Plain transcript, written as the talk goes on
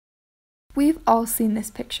We've all seen this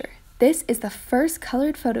picture. This is the first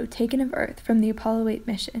colored photo taken of Earth from the Apollo 8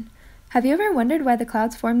 mission. Have you ever wondered why the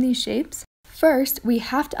clouds form these shapes? First, we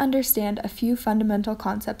have to understand a few fundamental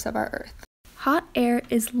concepts of our Earth. Hot air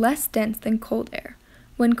is less dense than cold air.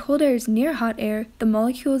 When cold air is near hot air, the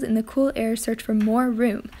molecules in the cool air search for more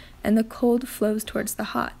room, and the cold flows towards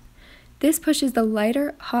the hot. This pushes the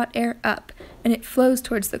lighter, hot air up, and it flows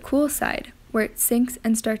towards the cool side, where it sinks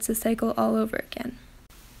and starts the cycle all over again.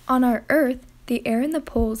 On our Earth, the air in the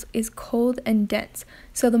poles is cold and dense,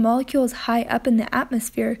 so the molecules high up in the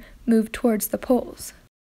atmosphere move towards the poles.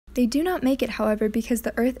 They do not make it, however, because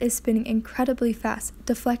the Earth is spinning incredibly fast,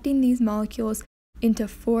 deflecting these molecules into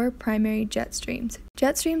 4 primary jet streams.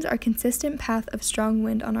 Jet streams are a consistent path of strong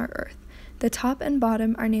wind on our Earth. The top and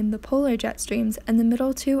bottom are named the polar jet streams, and the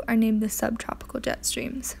middle 2 are named the subtropical jet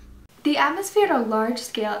streams. The atmosphere at a large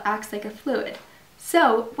scale acts like a fluid.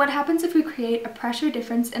 So, what happens if we create a pressure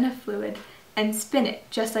difference in a fluid and spin it,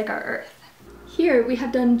 just like our Earth? Here, we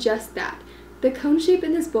have done just that. The cone shape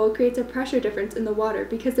in this bowl creates a pressure difference in the water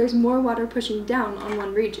because there's more water pushing down on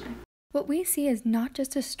one region. What we see is not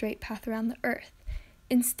just a straight path around the Earth.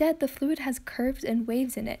 Instead, the fluid has curves and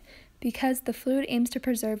waves in it because the fluid aims to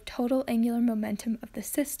preserve total angular momentum of the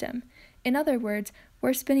system. In other words,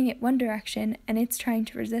 we're spinning it one direction and it's trying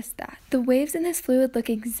to resist that. The waves in this fluid look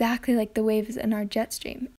exactly like the waves in our jet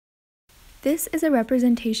stream. This is a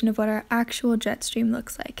representation of what our actual jet stream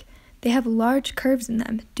looks like. They have large curves in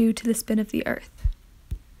them due to the spin of the Earth.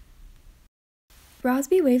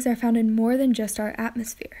 Rossby waves are found in more than just our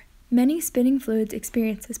atmosphere. Many spinning fluids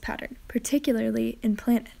experience this pattern, particularly in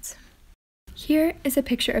planets. Here is a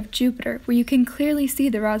picture of Jupiter, where you can clearly see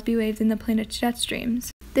the Rossby waves in the planet's jet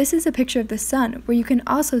streams. This is a picture of the Sun, where you can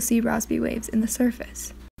also see Rossby waves in the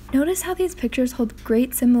surface. Notice how these pictures hold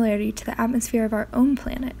great similarity to the atmosphere of our own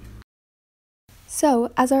planet.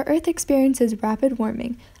 So, as our Earth experiences rapid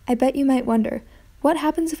warming, I bet you might wonder, what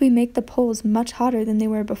happens if we make the poles much hotter than they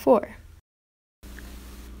were before?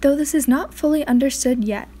 Though this is not fully understood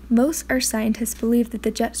yet, most Earth scientists believe that the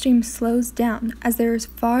jet stream slows down as there is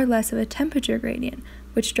far less of a temperature gradient,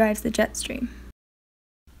 which drives the jet stream.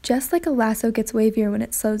 Just like a lasso gets wavier when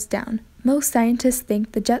it slows down, most scientists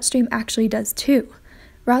think the jet stream actually does too.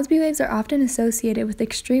 Rossby waves are often associated with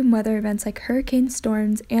extreme weather events like hurricane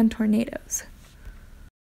storms and tornadoes.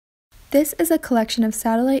 This is a collection of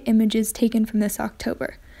satellite images taken from this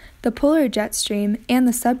October. The polar jet stream and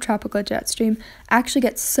the subtropical jet stream actually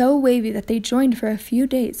get so wavy that they joined for a few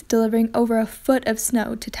days, delivering over a foot of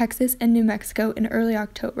snow to Texas and New Mexico in early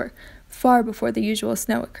October, far before the usual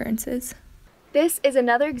snow occurrences. This is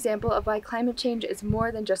another example of why climate change is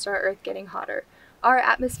more than just our Earth getting hotter. Our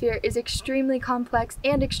atmosphere is extremely complex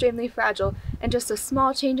and extremely fragile, and just a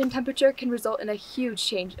small change in temperature can result in a huge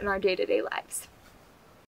change in our day-to-day lives.